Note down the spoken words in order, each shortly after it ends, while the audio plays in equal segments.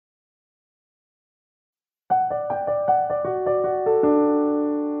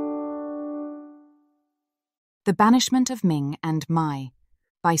The Banishment of Ming and Mai,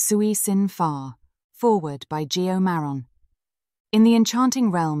 by Sui Sin Fa, foreword by Marron. In the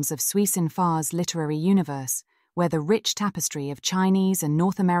enchanting realms of Sui Sin Fa's literary universe, where the rich tapestry of Chinese and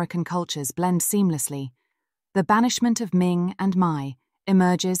North American cultures blend seamlessly, The Banishment of Ming and Mai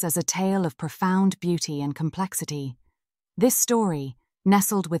emerges as a tale of profound beauty and complexity. This story,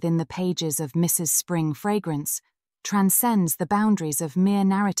 nestled within the pages of Mrs. Spring Fragrance, transcends the boundaries of mere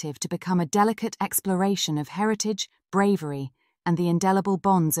narrative to become a delicate exploration of heritage, bravery, and the indelible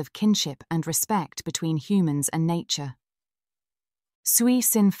bonds of kinship and respect between humans and nature. Sui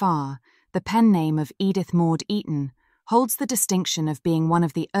Sin Fa, the pen name of Edith Maud Eaton, holds the distinction of being one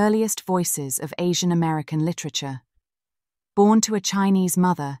of the earliest voices of Asian American literature. Born to a Chinese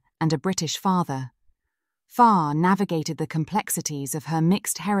mother and a British father, Fa navigated the complexities of her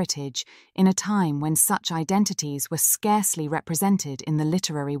mixed heritage in a time when such identities were scarcely represented in the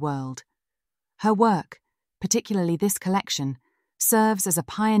literary world. Her work, particularly this collection, serves as a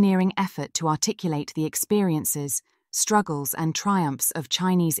pioneering effort to articulate the experiences, struggles, and triumphs of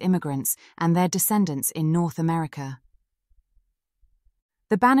Chinese immigrants and their descendants in North America.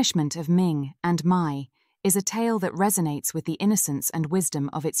 The Banishment of Ming and Mai is a tale that resonates with the innocence and wisdom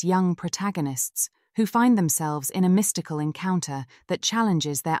of its young protagonists, who find themselves in a mystical encounter that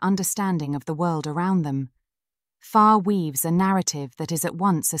challenges their understanding of the world around them. Fa weaves a narrative that is at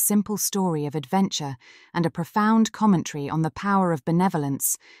once a simple story of adventure and a profound commentary on the power of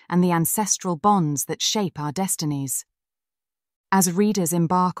benevolence and the ancestral bonds that shape our destinies. As readers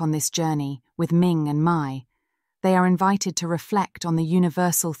embark on this journey with Ming and Mai, they are invited to reflect on the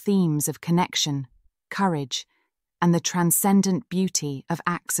universal themes of connection, courage, and the transcendent beauty of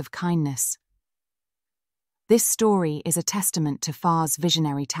acts of kindness. This story is a testament to Fa's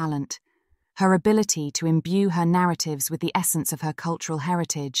visionary talent, her ability to imbue her narratives with the essence of her cultural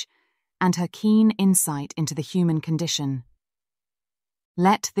heritage, and her keen insight into the human condition.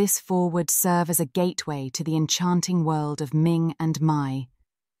 Let this foreword serve as a gateway to the enchanting world of Ming and Mai,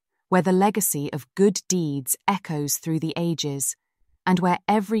 where the legacy of good deeds echoes through the ages, and where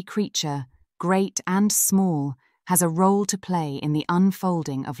every creature, great and small, has a role to play in the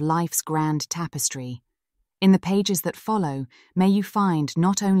unfolding of life's grand tapestry. In the pages that follow, may you find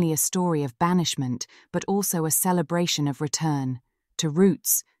not only a story of banishment, but also a celebration of return, to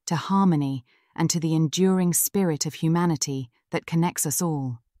roots, to harmony, and to the enduring spirit of humanity that connects us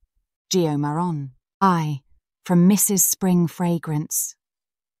all. Marron. I, from Mrs. Spring Fragrance.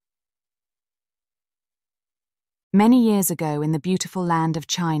 Many years ago in the beautiful land of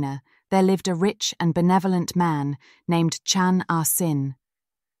China, there lived a rich and benevolent man named Chan Ah-sin.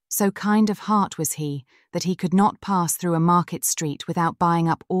 So kind of heart was he that he could not pass through a market street without buying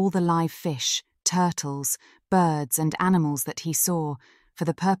up all the live fish, turtles, birds, and animals that he saw, for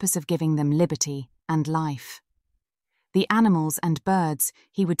the purpose of giving them liberty and life. The animals and birds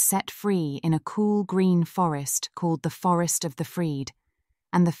he would set free in a cool green forest called the Forest of the Freed,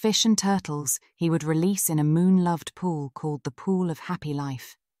 and the fish and turtles he would release in a moon-loved pool called the Pool of Happy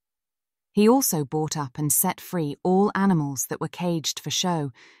Life. He also bought up and set free all animals that were caged for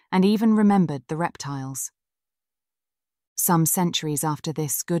show, and even remembered the reptiles. Some centuries after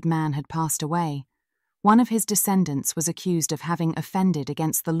this good man had passed away, one of his descendants was accused of having offended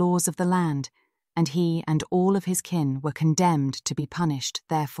against the laws of the land, and he and all of his kin were condemned to be punished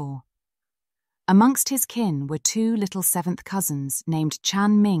therefore. Amongst his kin were two little seventh cousins named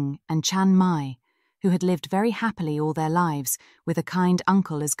Chan Ming and Chan Mai, who had lived very happily all their lives with a kind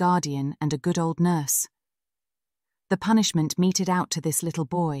uncle as guardian and a good old nurse. The punishment meted out to this little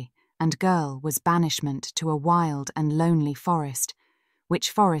boy and girl was banishment to a wild and lonely forest,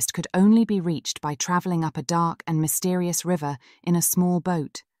 which forest could only be reached by travelling up a dark and mysterious river in a small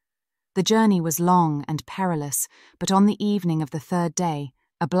boat. The journey was long and perilous, but on the evening of the third day,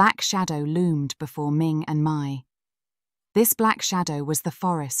 a black shadow loomed before Ming and Mai. This black shadow was the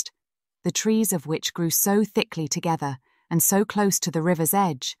forest, the trees of which grew so thickly together and so close to the river's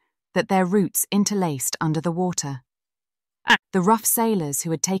edge that their roots interlaced under the water. The rough sailors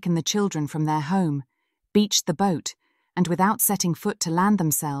who had taken the children from their home beached the boat and, without setting foot to land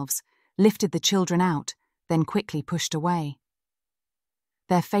themselves, lifted the children out, then quickly pushed away.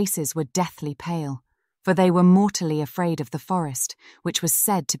 Their faces were deathly pale, for they were mortally afraid of the forest, which was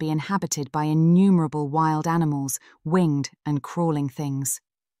said to be inhabited by innumerable wild animals, winged and crawling things.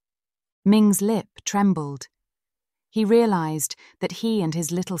 Ming's lip trembled. He realized that he and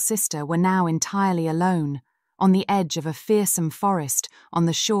his little sister were now entirely alone, on the edge of a fearsome forest on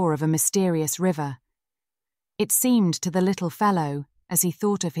the shore of a mysterious river. It seemed to the little fellow, as he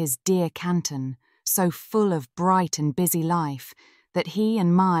thought of his dear Canton, so full of bright and busy life, that he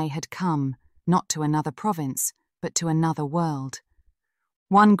and Mai had come, not to another province, but to another world.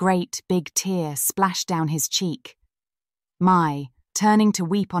 One great big tear splashed down his cheek. Mai, turning to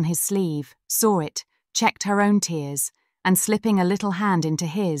weep on his sleeve, saw it, checked her own tears, and slipping a little hand into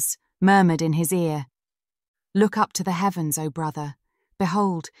his, murmured in his ear, "Look up to the heavens, O brother.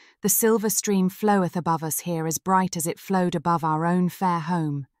 Behold, the silver stream floweth above us here as bright as it flowed above our own fair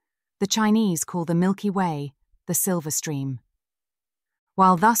home. The Chinese call the Milky Way the silver stream."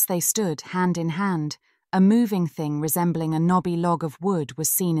 While thus they stood, hand in hand, a moving thing resembling a knobby log of wood was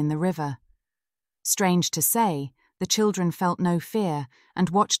seen in the river. Strange to say, the children felt no fear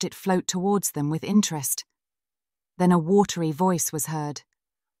and watched it float towards them with interest. Then a watery voice was heard.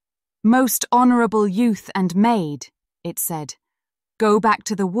 "Most honourable youth and maid," it said, "go back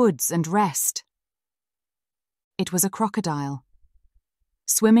to the woods and rest." It was a crocodile.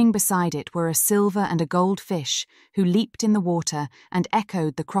 Swimming beside it were a silver and a gold fish who leaped in the water and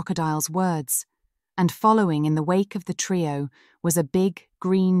echoed the crocodile's words, and following in the wake of the trio was a big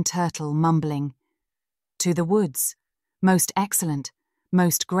green turtle mumbling, "To the woods, most excellent,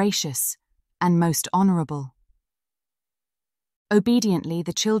 most gracious, and most honourable." Obediently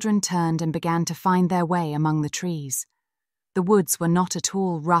the children turned and began to find their way among the trees. The woods were not at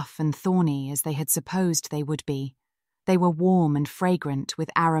all rough and thorny as they had supposed they would be. They were warm and fragrant with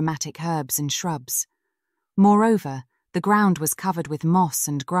aromatic herbs and shrubs. Moreover, the ground was covered with moss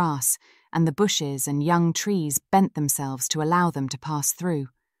and grass, and the bushes and young trees bent themselves to allow them to pass through.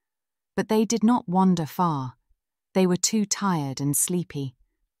 But they did not wander far. They were too tired and sleepy.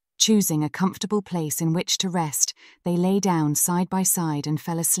 Choosing a comfortable place in which to rest, they lay down side by side and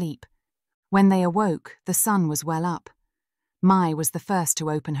fell asleep. When they awoke, the sun was well up. Mai was the first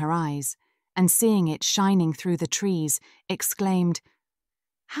to open her eyes, and seeing it shining through the trees, exclaimed,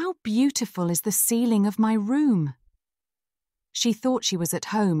 "How beautiful is the ceiling of my room!" She thought she was at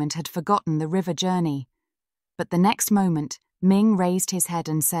home and had forgotten the river journey. But the next moment, Ming raised his head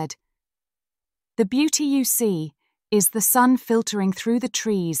and said, "The beauty you see is the sun filtering through the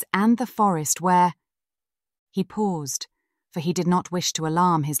trees and the forest where—" He paused, for he did not wish to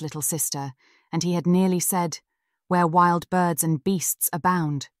alarm his little sister, and he had nearly said, "where wild birds and beasts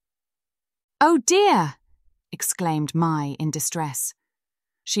abound." "Oh dear!" exclaimed Mai in distress.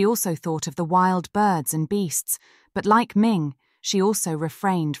 She also thought of the wild birds and beasts, but like Ming, she also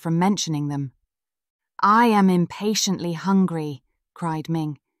refrained from mentioning them. "I am impatiently hungry," cried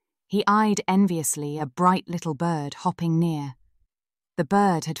Ming. He eyed enviously a bright little bird hopping near. The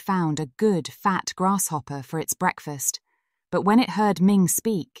bird had found a good fat grasshopper for its breakfast, but when it heard Ming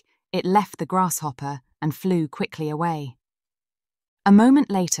speak, it left the grasshopper and flew quickly away. A moment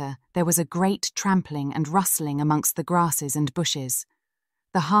later, there was a great trampling and rustling amongst the grasses and bushes.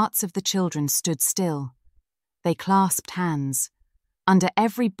 The hearts of the children stood still. They clasped hands. Under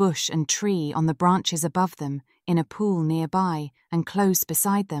every bush and tree on the branches above them, in a pool nearby and close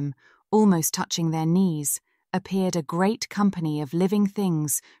beside them, almost touching their knees, appeared a great company of living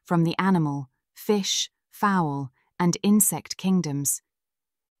things from the animal, fish, fowl, and insect kingdoms.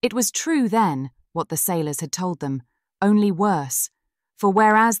 It was true then, what the sailors had told them, only worse, for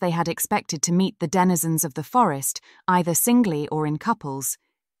whereas they had expected to meet the denizens of the forest, either singly or in couples,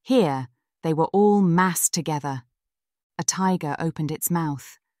 here they were all massed together. A tiger opened its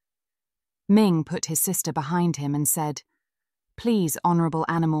mouth. Ming put his sister behind him and said, "Please, honourable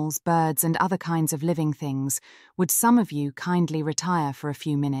animals, birds, and other kinds of living things, would some of you kindly retire for a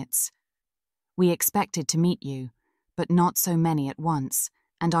few minutes? We expected to meet you, but not so many at once,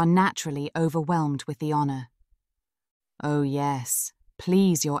 and are naturally overwhelmed with the honour." "Oh yes,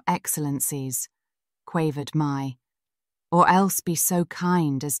 please your excellencies," quavered Mai, "or else be so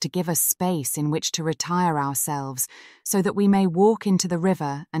kind as to give us space in which to retire ourselves so that we may walk into the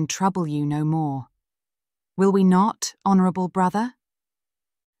river and trouble you no more. Will we not, honourable brother?"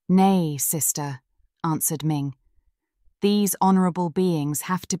 "Nay, sister," answered Ming. "These honourable beings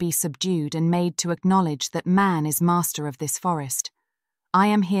have to be subdued and made to acknowledge that man is master of this forest. I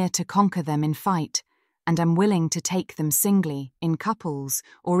am here to conquer them in fight, and am willing to take them singly, in couples,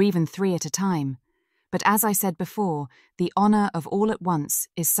 or even 3 at a time. But as I said before, the honour of all at once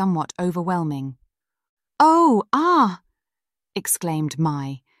is somewhat overwhelming." "Oh, ah!" exclaimed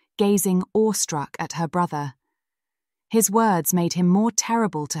Mai, gazing awestruck at her brother. His words made him more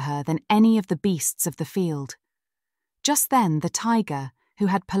terrible to her than any of the beasts of the field. Just then the tiger, who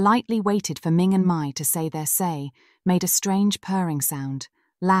had politely waited for Ming and Mai to say their say, made a strange purring sound,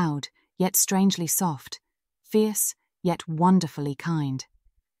 loud, yet strangely soft, fierce, yet wonderfully kind.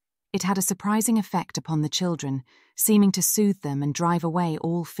 It had a surprising effect upon the children, seeming to soothe them and drive away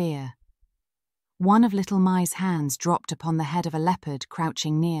all fear. One of little Mai's hands dropped upon the head of a leopard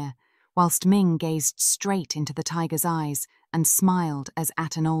crouching near, whilst Ming gazed straight into the tiger's eyes and smiled as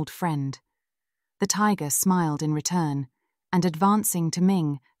at an old friend. The tiger smiled in return, and advancing to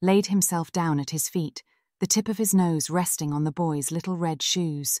Ming, laid himself down at his feet, the tip of his nose resting on the boy's little red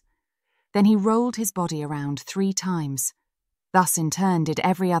shoes. Then he rolled his body around 3 times. Thus in turn did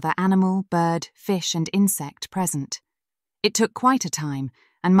every other animal, bird, fish and insect present. It took quite a time,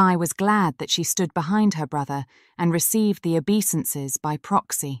 and Mai was glad that she stood behind her brother and received the obeisances by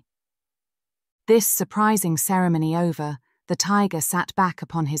proxy. This surprising ceremony over, the tiger sat back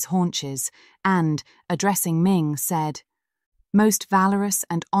upon his haunches and, addressing Ming, said, "Most valorous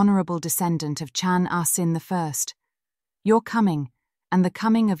and honourable descendant of Chan Ah-sin I, your coming, and the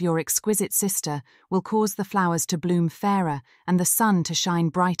coming of your exquisite sister, will cause the flowers to bloom fairer and the sun to shine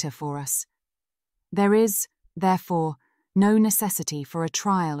brighter for us. There is, therefore, no necessity for a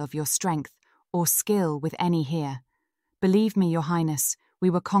trial of your strength or skill with any here. Believe me, your highness, we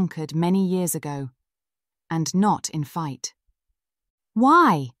were conquered many years ago, and not in fight."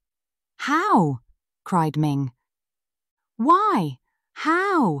 "Why? How?" cried Ming. "Why?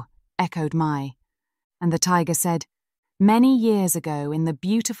 How?" echoed Mai. And the tiger said, "Many years ago in the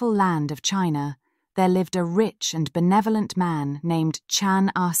beautiful land of China, there lived a rich and benevolent man named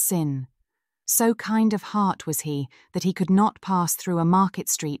Chan Ah-sin. So kind of heart was he that he could not pass through a market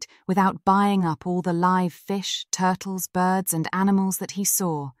street without buying up all the live fish, turtles, birds and animals that he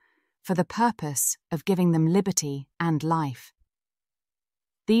saw, for the purpose of giving them liberty and life.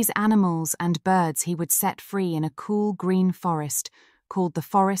 These animals and birds he would set free in a cool green forest called the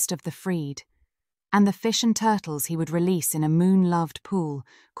Forest of the Freed, and the fish and turtles he would release in a moon-loved pool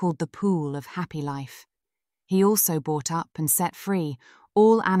called the Pool of Happy Life. He also bought up and set free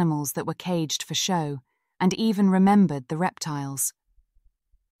all animals that were caged for show, and even remembered the reptiles."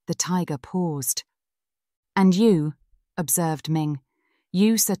 The tiger paused. "And you," observed Ming,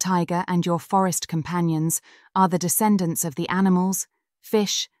 "you, Sir Tiger, and your forest companions are the descendants of the animals,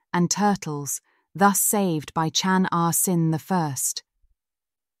 fish, and turtles, thus saved by Chan Ah-sin I.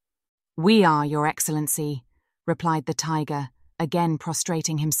 "We are, Your Excellency," replied the tiger, again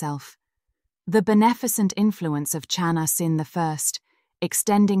prostrating himself. "The beneficent influence of Chan Ah-sin I,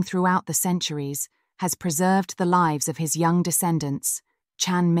 extending throughout the centuries, has preserved the lives of his young descendants,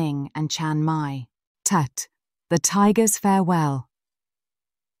 Chan Ming and Chan Mai." Tut, the tiger's farewell.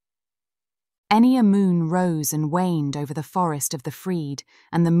 Any a moon rose and waned over the Forest of the Freed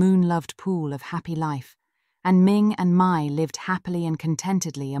and the moon-loved Pool of Happy Life, and Ming and Mai lived happily and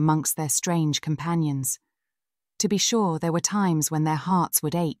contentedly amongst their strange companions. To be sure, there were times when their hearts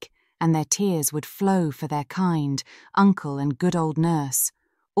would ache, and their tears would flow for their kind uncle and good old nurse,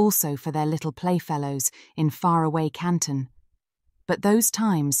 also for their little playfellows in far-away Canton. But those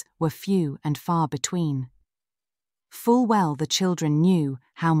times were few and far between. Full well the children knew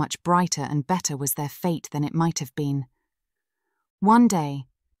how much brighter and better was their fate than it might have been. One day,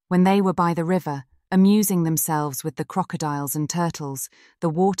 when they were by the river, amusing themselves with the crocodiles and turtles, the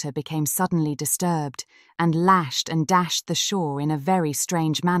water became suddenly disturbed and lashed and dashed the shore in a very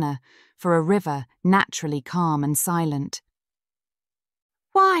strange manner, for a river naturally calm and silent.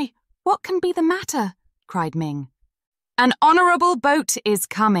 "Why, what can be the matter?" cried Ming. "An honourable boat is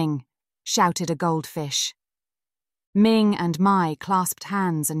coming," shouted a goldfish. Ming and Mai clasped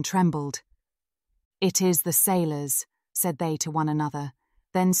hands and trembled. "It is the sailors," said they to one another,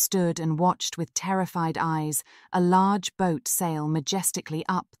 then stood and watched with terrified eyes a large boat sail majestically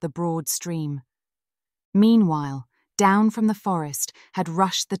up the broad stream. Meanwhile, down from the forest had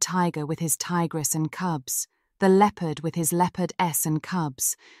rushed the tiger with his tigress and cubs, the leopard with his leopardess and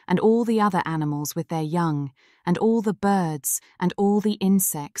cubs, and all the other animals with their young, and all the birds, and all the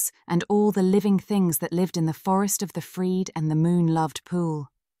insects, and all the living things that lived in the Forest of the Freed and the moon-loved pool.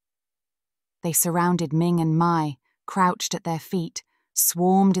 They surrounded Ming and Mai, crouched at their feet,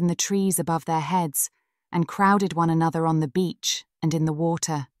 swarmed in the trees above their heads, and crowded one another on the beach and in the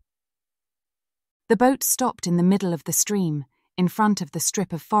water. The boat stopped in the middle of the stream, in front of the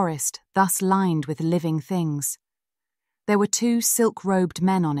strip of forest thus lined with living things. There were 2 silk-robed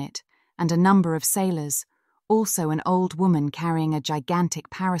men on it, and a number of sailors, also an old woman carrying a gigantic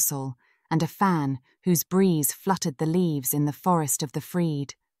parasol, and a fan whose breeze fluttered the leaves in the Forest of the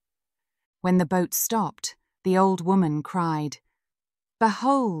Freed. When the boat stopped, the old woman cried,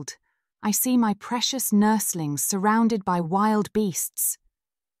 "Behold, I see my precious nurslings surrounded by wild beasts.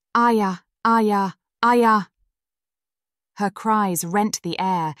 Ayah, ayah, ayah!" Her cries rent the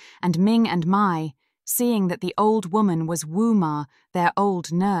air, and Ming and Mai, seeing that the old woman was Wu Ma, their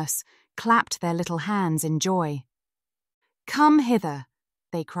old nurse, clapped their little hands in joy. "Come hither,"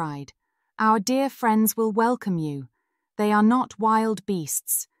 they cried. "Our dear friends will welcome you. They are not wild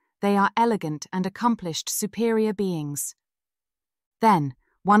beasts. They are elegant and accomplished superior beings." Then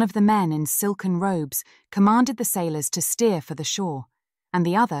one of the men in silken robes commanded the sailors to steer for the shore, and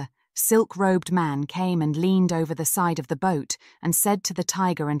the other, silk-robed man came and leaned over the side of the boat and said to the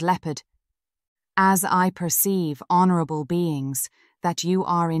tiger and leopard, "As I perceive, honorable beings, that you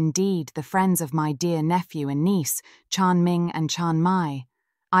are indeed the friends of my dear nephew and niece, Ming and Mai,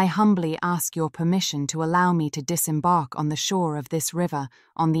 I humbly ask your permission to allow me to disembark on the shore of this river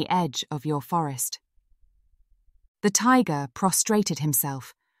on the edge of your forest." The tiger prostrated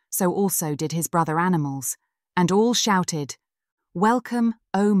himself, so also did his brother animals, and all shouted, "Welcome,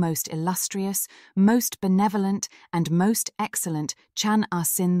 O most illustrious, most benevolent, and most excellent Chan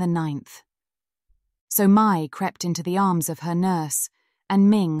Ah-sin the Ninth." So Mai crept into the arms of her nurse, and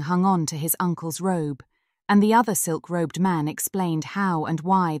Ming hung on to his uncle's robe, and the other silk-robed man explained how and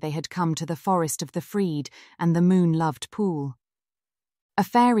why they had come to the forest of the freed and the moon-loved pool. A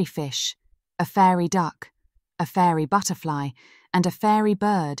fairy fish, a fairy duck, a fairy butterfly, and a fairy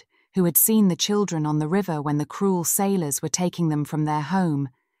bird, who had seen the children on the river when the cruel sailors were taking them from their home,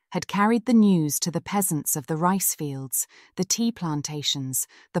 had carried the news to the peasants of the rice fields, the tea plantations,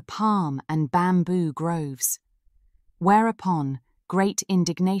 the palm and bamboo groves. Whereupon great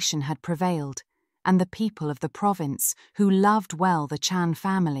indignation had prevailed, and the people of the province, who loved well the Chan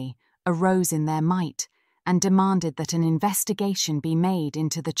family, arose in their might, and demanded that an investigation be made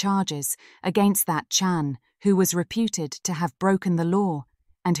into the charges against that Chan who was reputed to have broken the law,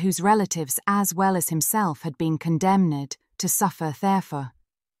 and whose relatives as well as himself had been condemned to suffer therefore.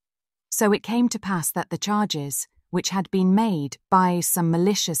 So it came to pass that the charges, which had been made by some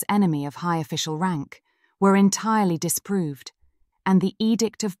malicious enemy of high official rank, were entirely disproved, and the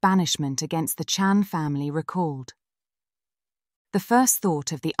edict of banishment against the Chan family recalled. The first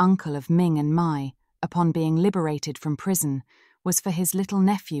thought of the uncle of Ming and Mai, upon being liberated from prison, was for his little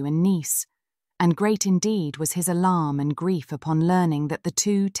nephew and niece, and great indeed was his alarm and grief upon learning that the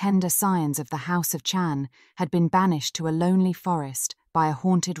two tender scions of the House of Chan had been banished to a lonely forest by a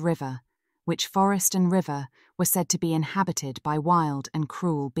haunted river, which forest and river were said to be inhabited by wild and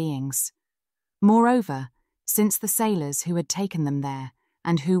cruel beings. Moreover, since the sailors who had taken them there,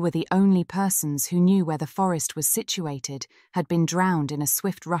 and who were the only persons who knew where the forest was situated, had been drowned in a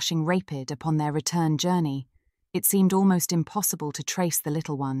swift-rushing rapid upon their return journey, it seemed almost impossible to trace the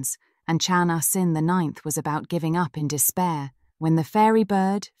little ones, and Chan Ah-sin the Ninth was about giving up in despair, when the fairy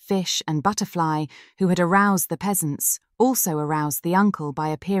bird, fish, and butterfly, who had aroused the peasants, also aroused the uncle by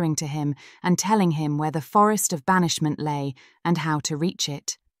appearing to him and telling him where the forest of banishment lay and how to reach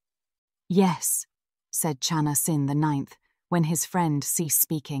it. "Yes," said Chan Ah-sin the Ninth, when his friend ceased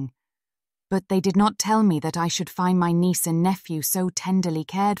speaking, "but they did not tell me that I should find my niece and nephew so tenderly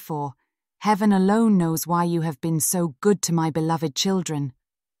cared for. Heaven alone knows why you have been so good to my beloved children."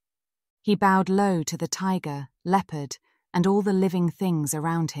 He bowed low to the tiger, leopard, and all the living things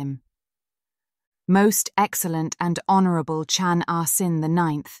around him. "Most excellent and honorable Chan Ah-sin the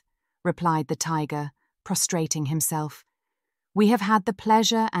Ninth," replied the tiger, prostrating himself, "we have had the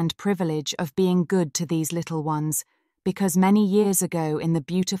pleasure and privilege of being good to these little ones, because many years ago in the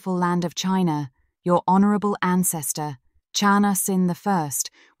beautiful land of China, your honorable ancestor, Chan Ah-sin the First,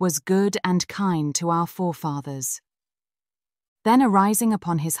 was good and kind to our forefathers." Then arising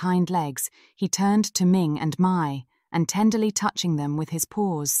upon his hind legs, he turned to Ming and Mai, and tenderly touching them with his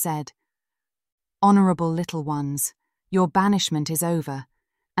paws, said, "Honorable little ones, your banishment is over,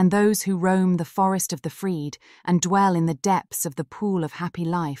 and those who roam the forest of the freed and dwell in the depths of the pool of happy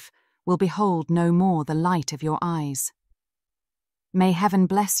life will behold no more the light of your eyes. May heaven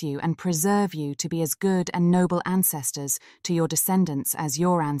bless you and preserve you to be as good and noble ancestors to your descendants as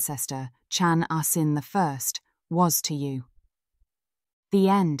your ancestor, Chan Ah-sin the First, was to you." The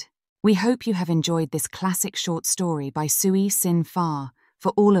end. We hope you have enjoyed this classic short story by Sui Sin Fa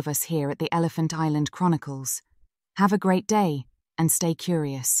for all of us here at the Elephant Island Chronicles. Have a great day and stay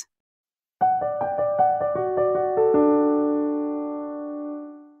curious.